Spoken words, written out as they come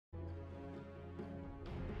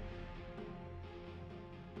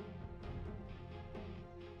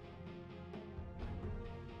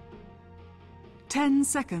10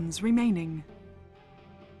 seconds remaining.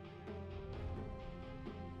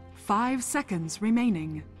 5 seconds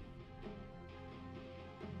remaining.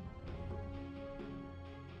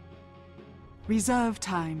 Reserve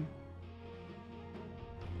time.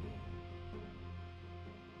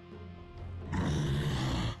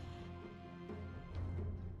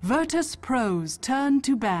 Virtus Pro's turn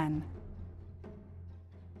to ban.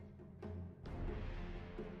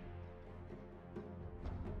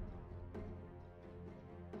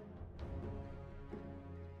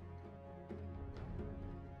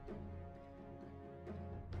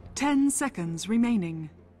 Ten seconds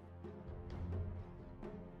remaining.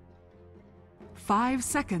 5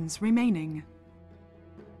 seconds remaining.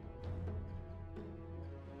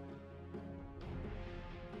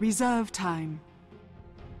 Reserve time.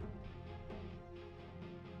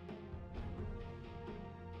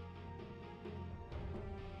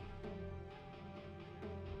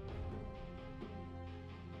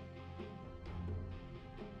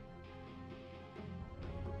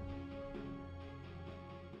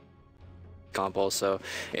 Combo, so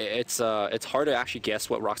it's hard to actually guess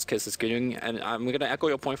what RoX KIS is doing, and I'm gonna echo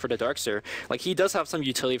your point for the Darkster. Like, he does have some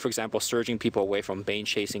utility, for example, surging people away from Bane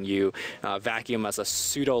chasing you, Vacuum as a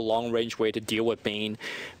pseudo long-range way to deal with Bane,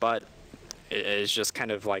 but it's just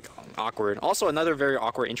kind of like awkward. Also, another very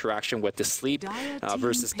awkward interaction with the sleep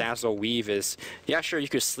versus Dazzle Weave is, yeah, sure, you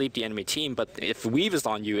could sleep the enemy team, but if Weave is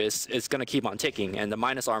on you, it's going to keep on ticking, and the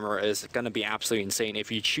minus armor is going to be absolutely insane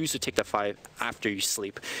if you choose to take the fight after you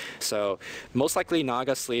sleep. So most likely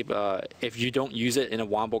Naga sleep, if you don't use it in a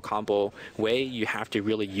wombo combo way, you have to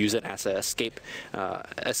really use it as an escape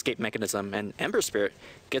mechanism. And Ember Spirit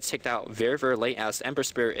gets kicked out very, very late, as Ember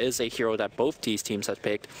Spirit is a hero that both these teams have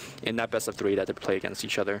picked in that best of 3 that they play against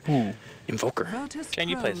each other. Invoker. Shane,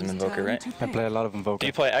 you play some Invoker, right? I play a lot of Invoker. Do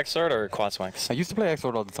you play Exort or Quadswax? I used to play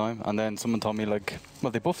Exort all the time, and then someone told me, like, well,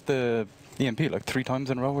 they buffed the EMP like 3 times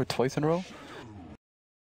in a row or twice in a row.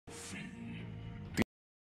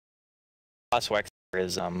 Quadswax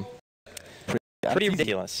is pretty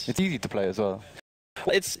ridiculous. It's easy to play as well.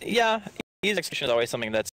 It's, yeah, easy execution is always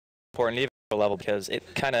something that's important, even at a level, because it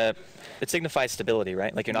signifies stability,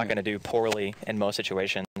 right? Like, you're not going to do poorly in most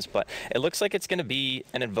situations, but it looks like it's going to be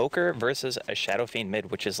an Invoker versus a Shadow Fiend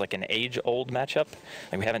mid, which is like an age-old matchup.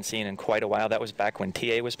 Like, we haven't seen in quite a while. That was back when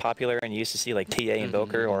TA was popular, and you used to see like TA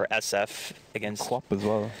Invoker or SF against Quap as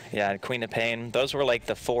well. Yeah, Queen of Pain. Those were like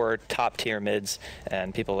the 4 top-tier mids,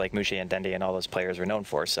 and people like Mushi and Dendi and all those players were known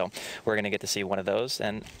for. So we're going to get to see one of those.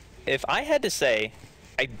 And if I had to say,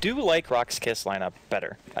 I do like RoX KIS lineup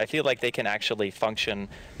better. I feel like they can actually function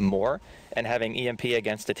more, and having EMP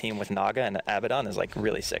against a team with Naga and Abaddon is like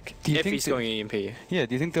really sick. If he's going EMP. Yeah,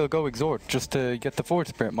 do you think they'll go Exort just to get the Forward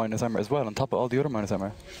Spirit minus armor as well, on top of all the other minus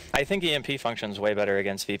armor? I think EMP functions way better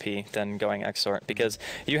against VP than going Exort, because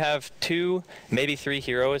you have 2, maybe 3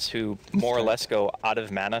 heroes who more or less go out of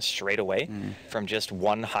mana straight away from just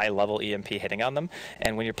one high-level EMP hitting on them.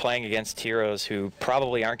 And when you're playing against heroes who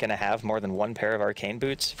probably aren't going to have more than 1 pair of Arcane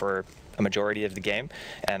Boots for a majority of the game,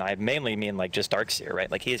 and I mainly mean like just Darkseer,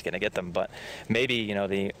 right? Like, he's going to get them, but maybe, you know,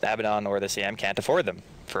 the Abaddon or the CM can't afford them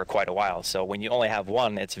for quite a while. So when you only have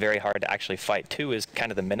 1, it's very hard to actually fight. 2 is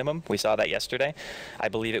kind of the minimum. We saw that yesterday. I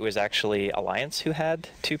believe it was actually Alliance who had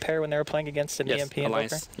 2 pair when they were playing against an EMP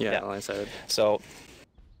Invoker. Yeah, Alliance had. So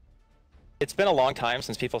it's been a long time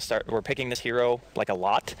since people were picking this hero like a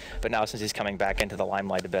lot, but now since he's coming back into the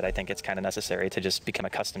limelight a bit, I think it's kind of necessary to just become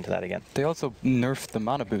accustomed to that again. They also nerfed the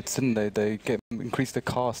mana boots, didn't they? They increased the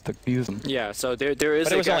cost to use them. Yeah, so there is.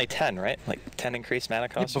 But it was only 10, right? Like 10 increased mana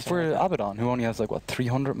cost. Yeah, but for Abaddon, who only has like what,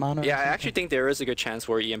 300 mana? Yeah, I actually think there is a good chance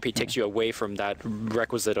where EMP takes you away from that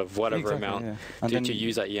requisite of whatever amount to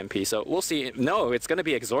use that EMP. So we'll see. No, it's going to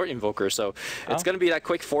be Exort Invoker, so it's going to be that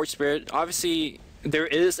quick Forge Spirit. Obviously, there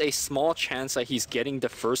is a small chance that he's getting the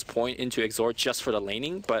first point into Exort just for the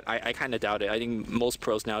laning, but I kind of doubt it. I think most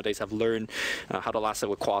pros nowadays have learned how to last it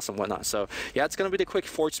with Quas and whatnot. So yeah, it's going to be the quick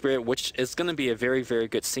Forge Spirit, which is going to be a very, very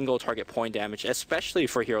good single target point damage, especially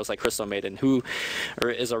for heroes like Crystal Maiden, who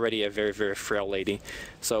is already a very, very frail lady.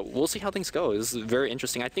 So we'll see how things go. This is very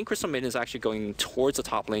interesting. I think Crystal Maiden is actually going towards the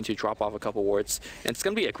top lane to drop off a couple wards, and it's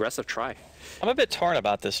going to be an aggressive try. I'm a bit torn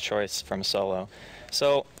about this choice from Solo.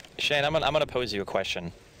 So Shane, I'm gonna pose you a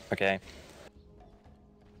question, okay?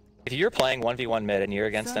 If you're playing 1v1 mid and you're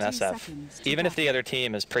against an 30 SF, seconds to even if the battle. other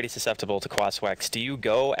team is pretty susceptible to Quas-Wex, do you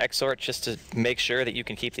go Exort just to make sure that you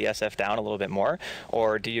can keep the SF down a little bit more?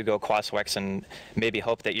 Or do you go Quas-Wex and maybe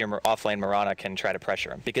hope that your offlane Mirana can try to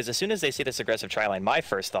pressure him? Because as soon as they see this aggressive tri-lane, my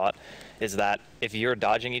first thought is that if you're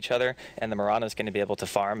dodging each other and the Mirana is going to be able to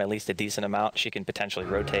farm at least a decent amount, she can potentially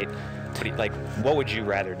rotate. Like, what would you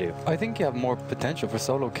rather do? I think you have more potential for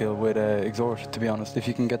solo kill with Exort, to be honest, if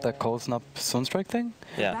you can get that cold snap Sunstrike thing.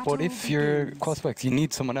 Yeah. But if you're Quas-Wex, you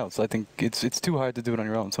need someone else. I think it's too hard to do it on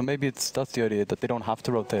your own. So maybe that's the idea, that they don't have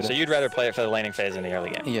to rotate So it. you'd rather play it for the laning phase in the early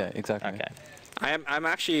game? Yeah, exactly. Okay. I'm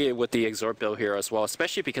actually with the Exort build here as well,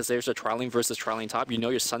 especially because there's a tri-lane versus tri-lane top. You know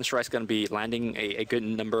your Sunstrike's going to be landing a good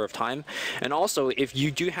number of time. And also, if you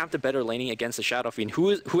do have the better laning against the Shadow Fiend,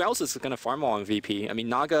 who else is going to farm well on VP? I mean,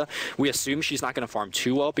 Naga, we assume she's not going to farm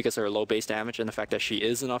too well because of her low base damage and the fact that she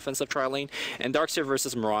is an offensive tri-lane. And Darkseer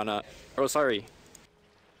versus Mirana, oh sorry,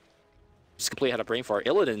 just completely had a brain fart.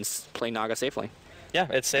 Illidan's playing Naga safely. Yeah,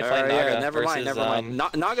 it's safe lane Naga Yeah, never mind, versus, never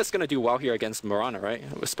mind. Naga's going to do well here against Mirana, right?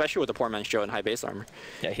 Especially with the poor man's Joe and high base armor.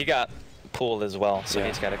 Yeah, he got pooled as well, so Yeah.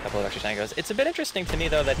 he's got a couple of extra tangos. It's a bit interesting to me,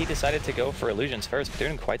 though, that he decided to go for illusions first,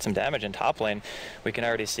 doing quite some damage in top lane. We can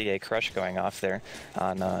already see a crush going off there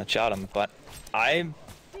on Jotum, but I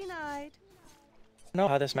don't know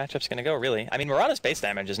how this matchup's going to go, really. I mean, Mirana's base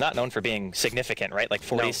damage is not known for being significant, right? Like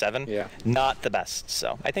 47? Yeah. Not the best,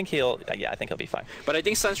 so I think he'll be fine. But I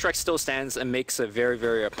think Sunstrike still stands and makes a very,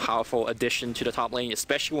 very powerful addition to the top lane,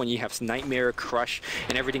 especially when you have Nightmare, Crush,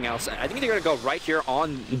 and everything else. I think they're going to go right here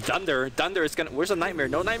on Thunder. Thunder is going to... Where's the Nightmare?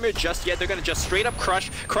 No Nightmare just yet. They're going to just straight up Crush.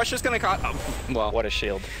 Crush is going to... well, What a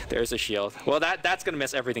shield. there's a shield. Well, that's going to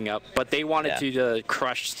mess everything up. But they wanted to do the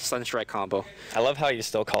Crush Sunstrike combo. I love how you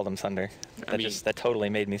still called him Thunder. That totally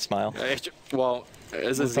made me smile. Well,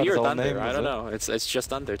 is it Was that Z or his own Thunder? name, I was don't it? know. It's just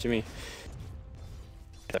Thunder to me.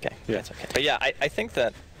 Okay, Yeah. that's okay. But yeah, I think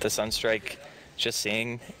that the Sunstrike, just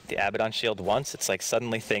seeing the Abaddon shield once, it's like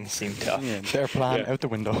suddenly things seem tough. Yeah, their plan Yeah. out the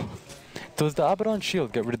window. Does the Abaddon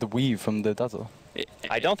shield get rid of the weave from the Dazzle?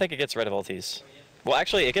 I don't think it gets rid of ultis. Well,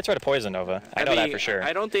 actually, it gets rid of Poison Nova. I know mean, that for sure.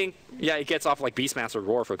 I don't think, yeah, it gets off like Beastmaster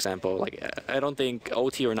Roar, for example. Like, I don't think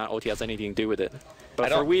OT or not OT has anything to do with it.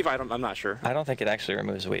 But for Weave, I'm not sure. I don't think it actually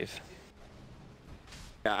removes weave.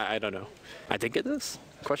 Yeah, I don't know. I think it does?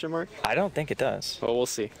 Question mark? I don't think it does. Well, we'll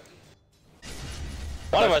see.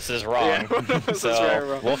 One of us is wrong, Yeah, one of us is so very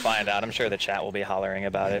wrong. we'll find out. I'm sure the chat will be hollering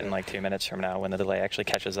about it in like 2 minutes from now when the delay actually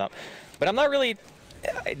catches up. But I'm not really...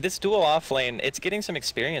 This dual offlane, it's getting some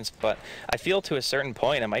experience, but I feel to a certain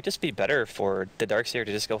point it might just be better for the Darkseer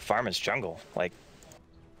to just go farm his jungle. Like,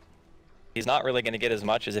 he's not really going to get as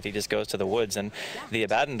much as if he just goes to the woods, and the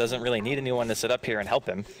Abaddon doesn't really need anyone to sit up here and help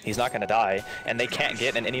him. He's not going to die, and they can't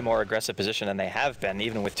get in any more aggressive position than they have been,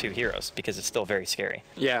 even with 2 heroes, because it's still very scary.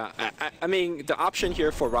 Yeah, I mean, the option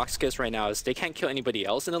here for RoX KIS right now is they can't kill anybody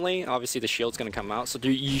else in the lane. Obviously, the shield's going to come out, so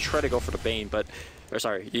you try to go for the Bane, but... Or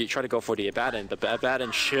sorry, you try to go for the Abaddon. The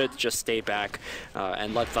Abaddon should just stay back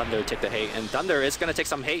and let Thunder take the hate. And Thunder is going to take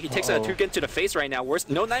some hate. He takes a Tukin to the face right now.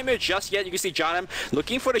 No Nightmare just yet. You can see Jotum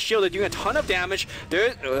looking for the shield. They're doing a ton of damage.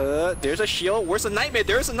 There's a shield. Where's the Nightmare?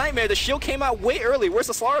 There's a Nightmare. The shield came out way early. Where's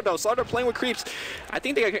the Slaughter though? Slaughter playing with creeps. I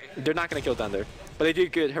think they're not going to kill Thunder. But they do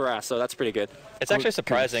good harass, so that's pretty good. It's actually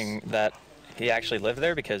surprising that he actually lived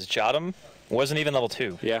there, because Jotum wasn't even level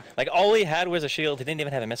 2. Yeah. Like, all he had was a shield. He didn't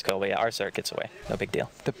even have a miscall, but yeah, Arsark gets away. No big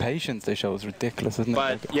deal. The patience they show is ridiculous, isn't it?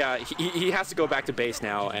 But yeah, he has to go back to base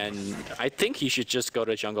now, and I think he should just go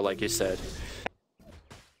to jungle like you said. I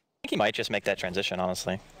think he might just make that transition,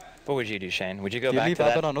 honestly. What would you do, Shane? Would you go you back leave to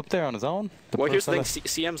that? Abaddon up there on his own? Well, here's the thing,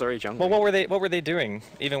 fella? CM's already jungle. Well, what were they doing,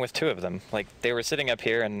 even with 2 of them? Like, they were sitting up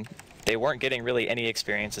here and they weren't getting really any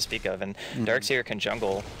experience to speak of, and Darkseer can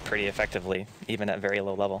jungle pretty effectively, even at very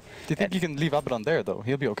low level. Do you think you can leave Abaddon there, though?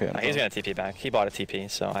 He'll be okay. On He's going to TP back. He bought a TP,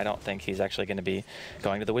 so I don't think he's actually going to be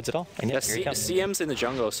going to the woods at all. And yet, here he comes. CM's in the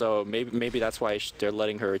jungle, so maybe that's why they're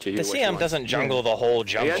letting her to do The what she CM wants. doesn't jungle the whole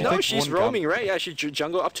jungle. Yeah, no, Take she's one roaming, right? Yeah, she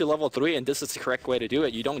jungle up to level 3, and this is the correct way to do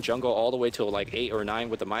it. You don't jungle all the way to like 8 or 9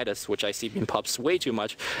 with the Midas, which I see being pups way too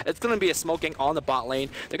much. It's going to be a smoking on the bot lane.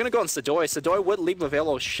 They're going to go on Sidoi. Sidoi with Leap of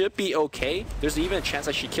Velo should be okay. There's even a chance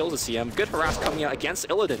that she kills the CM. Good harass coming out against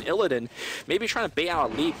Illidan. Illidan maybe trying to bait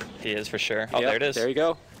out a leap. He is for sure. Oh, Yep, there it is. There you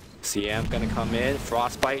go. CM gonna come in.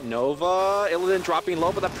 Frostbite Nova. Illidan dropping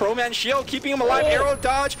low, but the Pro Man shield keeping him alive. Arrow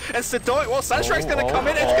dodge. And Sidoi. Well, Sunstrike's gonna come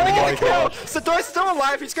in. It's gonna get a kill. Sidoi's still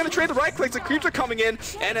alive. He's gonna trade the right clicks. The creeps are coming in.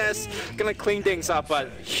 NS gonna clean things up, but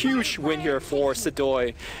huge win here for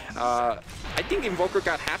Sidoi. I think Invoker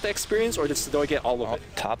got half the experience, or did Sidoi get all of it?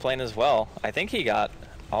 Top lane as well. I think he got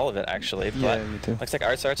All of it, actually. Yeah, But you do. looks like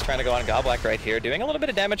Arzart's trying to go on Goblak right here, doing a little bit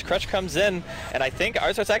of damage. Crush comes in, and I think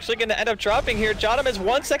Arzart's actually going to end up dropping here. Jotum is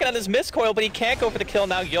 1 second on his miscoil, but he can't go for the kill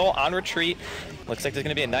now. Yol on retreat. Looks like there's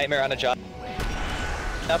going to be a nightmare on a Jotum.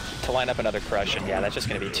 Up to line up another Crush, and yeah, that's just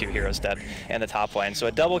going to be 2 heroes dead in the top lane. So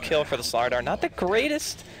a double kill for the Slardar. Not the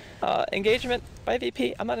greatest engagement by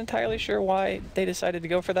VP. I'm not entirely sure why they decided to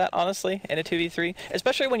go for that, honestly, in a 2v3,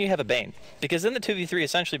 especially when you have a Bane, because then the 2v3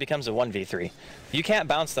 essentially becomes a 1v3. You can't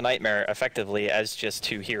bounce the Nightmare effectively as just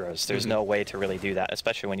 2 heroes. There's no way to really do that,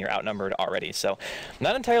 especially when you're outnumbered already. So I'm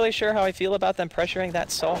not entirely sure how I feel about them pressuring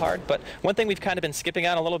that so hard, but one thing we've kind of been skipping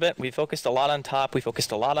on a little bit, we focused a lot on top, we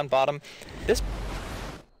focused a lot on bottom. This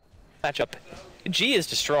matchup, G is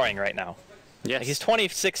destroying right now. Yes. Like he's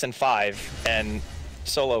 26-5, and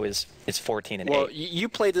Solo is 14-8. Well, you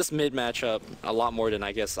played this mid matchup a lot more than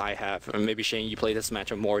I guess I have, or maybe Shane, you played this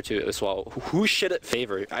matchup more too as well. Who should it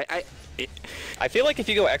favor? I feel like if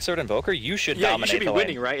you go Exort Invoker, you should dominate. You should be the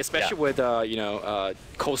winning, lane. right? Especially with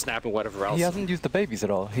Cold Snap and whatever else. He hasn't used the babies at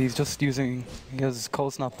all. He's just using, he has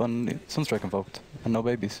Cold Snap and Sunstrike invoked, and no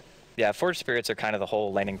babies. Yeah, Forge Spirits are kind of the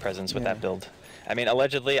whole laning presence with that build. I mean,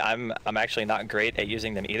 allegedly, I'm actually not great at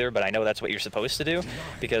using them either, but I know that's what you're supposed to do,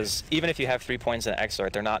 because even if you have 3 points in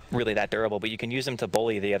Exort, they're not really that durable, but you can use them to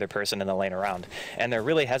bully the other person in the lane around. And there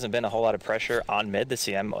really hasn't been a whole lot of pressure on mid. The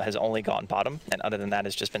CM has only gone bottom, and other than that,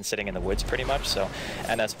 has just been sitting in the woods pretty much, so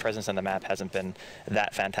NS presence on the map hasn't been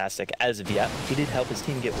that fantastic as of yet. He did help his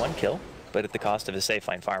team get 1 kill, but at the cost of his safe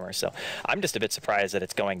lane farmer. So I'm just a bit surprised that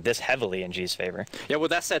it's going this heavily in G's favor. Yeah, with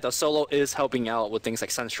that said, the Solo is helping out with things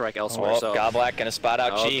like Sunstrike elsewhere. So Goblak gonna spot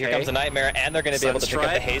out G. Here comes the Nightmare, and they're going to be able to pick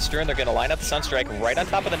up the Haster, and they're going to line up the Sunstrike right on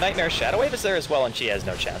top of the Nightmare. Shadow Wave is there as well, and G has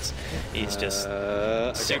no chance. He's just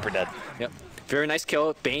super dead. Yep. Very nice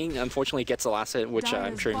kill. Bane, unfortunately, gets the last hit, which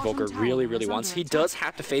I'm sure Invoker really, really wants. He does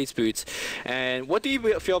have to phase boots. And what do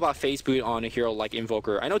you feel about phase boot on a hero like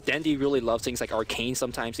Invoker? I know Dendi really loves things like Arcane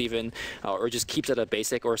sometimes even, or just keeps it a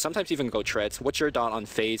basic, or sometimes even go treads. What's your thought on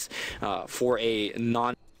phase for a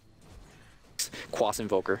non-Quas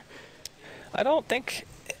Invoker? I don't think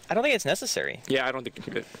it's necessary. Yeah, I don't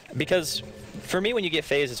think because for me, when you get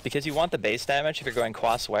phase, it's because you want the base damage if you're going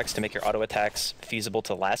Quas Wex to make your auto attacks feasible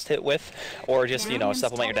to last hit with, or just, you know,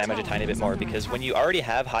 supplement your damage a tiny bit more, because when you already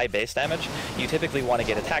have high base damage, you typically want to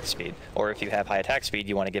get attack speed, or if you have high attack speed,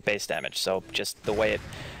 you want to get base damage. So just the way it,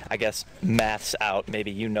 I guess, maths out,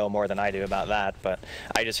 maybe you know more than I do about that, but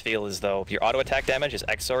I just feel as though your auto attack damage as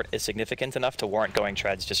Exort is significant enough to warrant going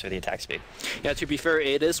treads just for the attack speed. Yeah, to be fair,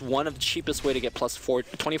 it is one of the cheapest way to get plus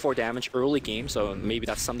 24 damage early game, so maybe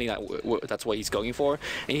that's something that's what he's going for.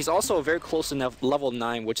 And he's also very close to level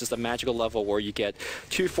 9, which is the magical level where you get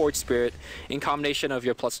 2 Forge Spirit in combination of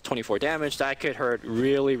your plus 24 damage. That could hurt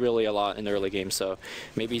really, really a lot in the early game, so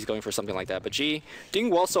maybe he's going for something like that. But G, doing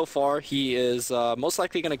well so far. He is most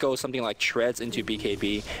likely going to go something like treads into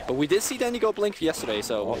BKB, but we did see Danny go blink yesterday,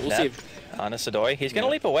 so we'll see if on a Sadoy. He's going to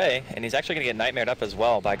leap away, and he's actually going to get nightmared up as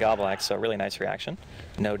well by Goblak, so really nice reaction.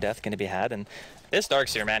 No death going to be had, and this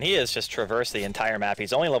Darkseer, man, he has just traversed the entire map.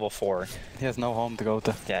 He's only level 4. He has no home to go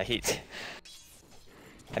to. Yeah,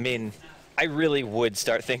 I mean, I really would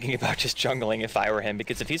start thinking about just jungling if I were him,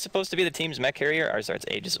 because if he's supposed to be the team's mech carrier, Arzart's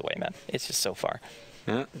ages away, man. It's just so far.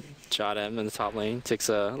 Yeah, John M in the top lane takes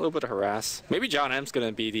a little bit of harass. Maybe John M's going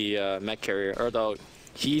to be the mech carrier, although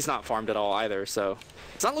he's not farmed at all either, so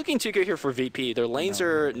it's not looking too good here for VP. Their lanes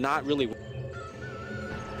are not really,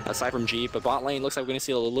 aside from G, but bot lane looks like we're going to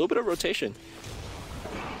see a little bit of rotation.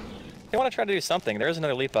 They want to try to do something. There is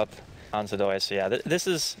another leap up on Sadoy, so yeah, this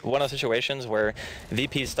is one of those situations where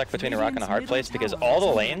VP is stuck between a rock and a hard place, because all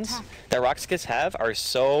the lanes that RoX KIS have are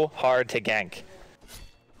so hard to gank.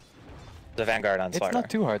 The Vanguard on Slardar. It's not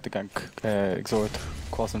too hard to gank Exort,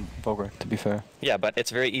 Quas Invoker, to be fair. Yeah, but it's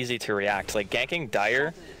very easy to react. Like, ganking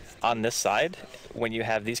Dire on this side, when you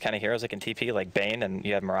have these kind of heroes that can TP, like Bane, and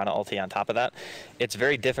you have Mirana ulti on top of that, it's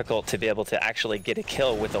very difficult to be able to actually get a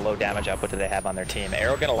kill with the low damage output that they have on their team.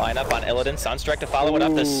 Arrow gonna line up on Illidan, Sunstrike to follow it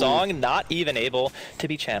up. The song not even able to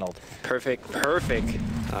be channeled. Perfect.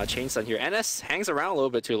 Chain stun here. NS hangs around a little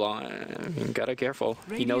bit too long. I mean, gotta careful.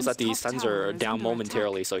 He knows that these stuns are down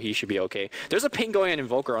momentarily, so he should be okay. There's a ping going on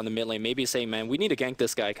Invoker on the mid lane, maybe saying, man, we need to gank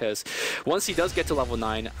this guy, because once he does get to level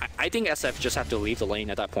 9, I think SF just have to leave the lane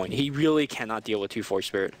at that point. He really cannot deal with 2 Forge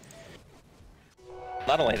Spirit.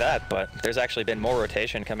 Not only that, but there's actually been more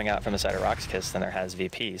rotation coming out from the side of RoX KIS than there has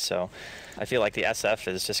VP, so I feel like the SF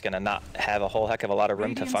is just going to not have a whole heck of a lot of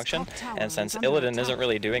room to function, and since Illidan isn't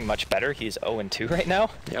really doing much better, he's 0-2 right now,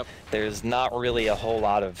 there's not really a whole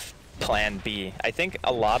lot of plan B. I think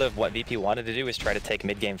a lot of what VP wanted to do is try to take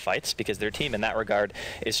mid-game fights because their team in that regard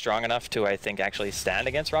is strong enough to, I think, actually stand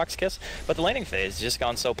against RoX KIS, but the laning phase has just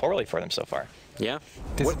gone so poorly for them so far. Yeah.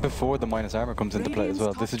 This is before the minus armor comes into play as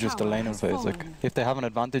well. This is just the laning phase. Like, if they have an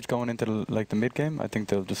advantage going into the mid game, I think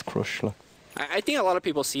they'll just crush. Like. I think a lot of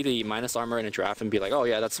people see the minus armor in a draft and be like, oh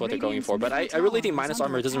yeah, that's what they're going for. But I really think minus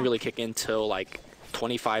armor doesn't really kick in till like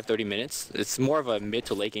 25-30 minutes. It's more of a mid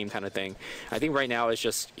to late game kind of thing. I think right now it's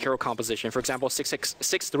just hero composition. For example,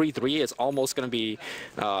 6-6-6-3-3 is almost going to be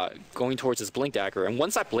going towards his blink dagger. And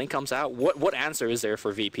once that blink comes out, what answer is there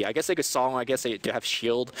for VP? I guess they could song, I guess they have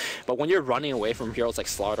shield, but when you're running away from heroes like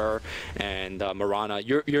Slaughter and Mirana,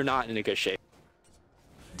 you're not in a good shape.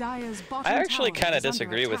 I actually kind of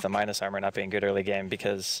disagree with the minus armor not being good early game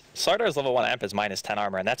because Slardar's level 1 amp is minus 10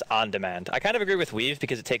 armor, and that's on demand. I kind of agree with Weave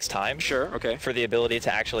because it takes time for the ability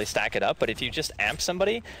to actually stack it up, but if you just amp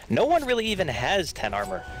somebody, no one really even has 10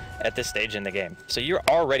 armor at this stage in the game. So you're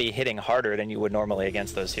already hitting harder than you would normally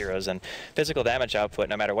against those heroes, and physical damage output,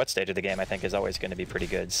 no matter what stage of the game, I think is always going to be pretty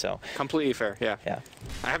good. So completely fair, yeah.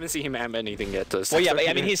 I haven't seen him amp anything yet. Well, yeah, but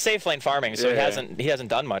I mean, he's safe lane farming, so he hasn't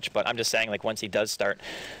done much, but I'm just saying, like, once he does start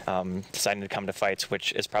deciding to come to fights,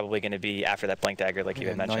 which is probably going to be after that blink dagger, like you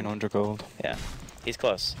had mentioned. 900 gold. Yeah, he's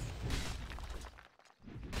close.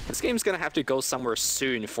 This game's going to have to go somewhere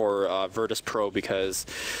soon for Virtus Pro because,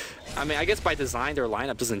 I mean, I guess by design their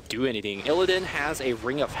lineup doesn't do anything. Illidan has a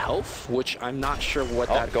Ring of Health, which I'm not sure what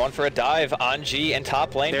that... going for a dive on G and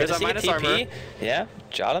top lane. There's a minus armor. Yeah,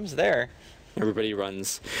 Jotum's there. Everybody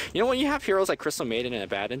runs. You know, when you have heroes like Crystal Maiden and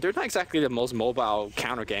Abaddon, they're not exactly the most mobile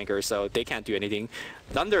counter gankers, so they can't do anything.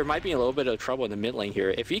 Thunder might be in a little bit of trouble in the mid lane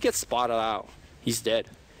here. If he gets spotted out, he's dead.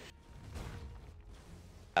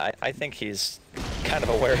 I think he's kind of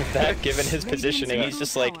aware of that, given his positioning. He's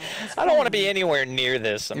just like, I don't want to be anywhere near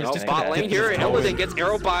this. Spot lane here, and Illidan gets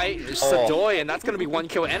arrow by Sadoy, and that's going to be 1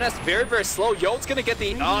 kill. NS very, very slow. Yolt's going to get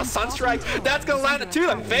the Sunstrike. That's going to land to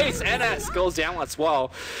the face. NS goes down as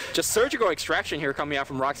well. Just surgical extraction here coming out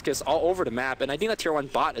from RoX KIS all over the map, and I think that tier 1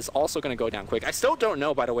 bot is also going to go down quick. I still don't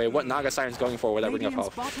know, by the way, what Naga Siren's going for with that Ring of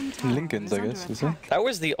Health. Lincoln's, I guess, is it? That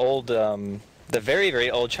was the old... the very, very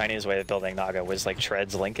old Chinese way of building Naga was like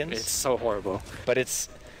treads Lincolns. It's so horrible. But it's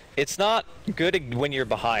not good when you're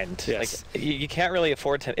behind. Yes. Like, you can't really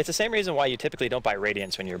afford to... It's the same reason why you typically don't buy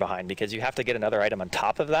Radiance when you're behind, because you have to get another item on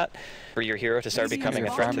top of that for your hero to start becoming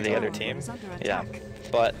a threat to the other team. Yeah.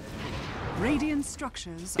 But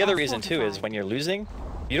the other reason too is when you're losing,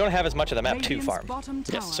 you don't have as much of the map to farm.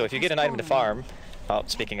 Yes. So if you get an item to farm... Oh,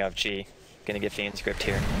 speaking of G, gonna get Fiend's Grip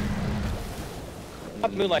here.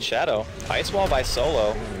 Moonlight Shadow, Ice Wall by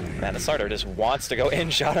Solo. Man, the starter just wants to go in.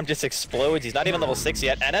 Shotum just explodes. He's not even level 6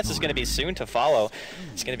 yet. NS is going to be soon to follow.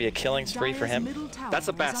 It's going to be a killing spree for him. That's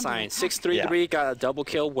a bad sign. 6-3-3 got a double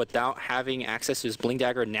kill without having access to his Blink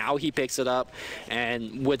Dagger. Now he picks it up.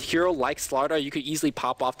 And with hero like Slaughter, you could easily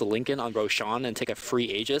pop off the Lincoln on Roshan and take a free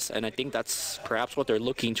Aegis. And I think that's perhaps what they're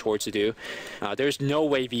looking towards to do. There's no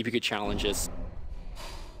way VP could challenge this.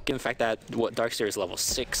 Given the fact that Darkseer is level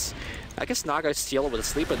 6. I guess Naga steal with a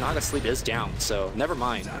sleep, but Naga's sleep is down, so never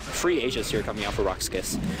mind. Free Aegis here coming out for RoX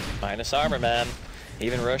KIS. Minus armor, man.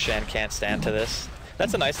 Even Roshan can't stand to this.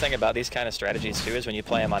 That's the nice thing about these kind of strategies too, is when you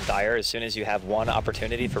play them on Dire, as soon as you have one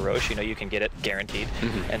opportunity for Rosh, you know you can get it guaranteed.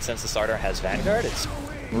 And since the starter has Vanguard, it's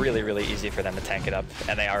really, really easy for them to tank it up.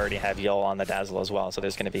 And they already have Yul on the Dazzle as well, so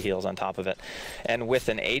there's going to be heals on top of it. And with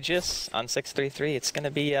an Aegis on 6-3-3, it's going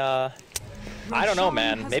to be... I don't know,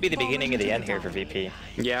 man. Maybe the beginning of the end here for VP.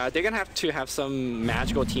 Yeah, they're going to have some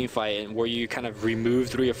magical team fight where you kind of remove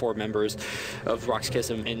 3 or 4 members of RoX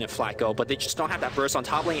KIS in a flat go, but they just don't have that burst on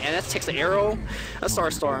top lane. NS takes the arrow, a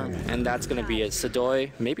Starstorm, and that's going to be it.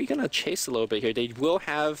 Sadoy maybe going to chase a little bit here. They will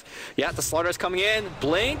have, yeah, the Slaughter's coming in.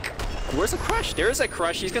 Blink. Where's the Crush? There's a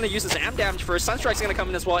Crush. He's going to use his amp damage first. Sunstrike's going to come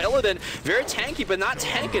in as well. Illidan, very tanky, but not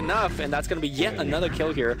tank enough, and that's going to be yet another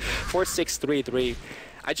kill here for 6-3-3.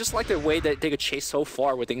 I just like the way that they could chase so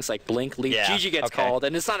far with things like Blink, Leaf, GG gets called,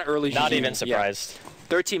 and it's not an early GG. Not even surprised. Yeah.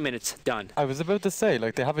 13 minutes, done. I was about to say,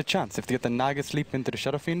 like, they have a chance if they get the Naga sleep into the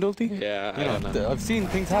Shadow Fiend ulti. Yeah, you know, I've seen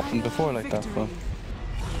things happen before like that. But.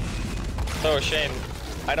 So, Shane,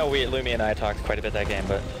 I know Lumi and I talked quite a bit that game,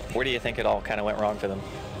 but where do you think it all kind of went wrong for them?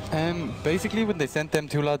 Basically, when they sent them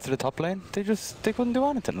 2 lads to the top lane, they couldn't do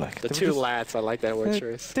anything. Like the 2 lads, I like that word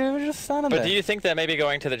choice. They were just standing there. But do you think that maybe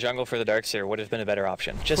going to the jungle for the Darkseer would have been a better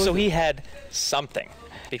option, just so he had something?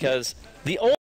 Because the only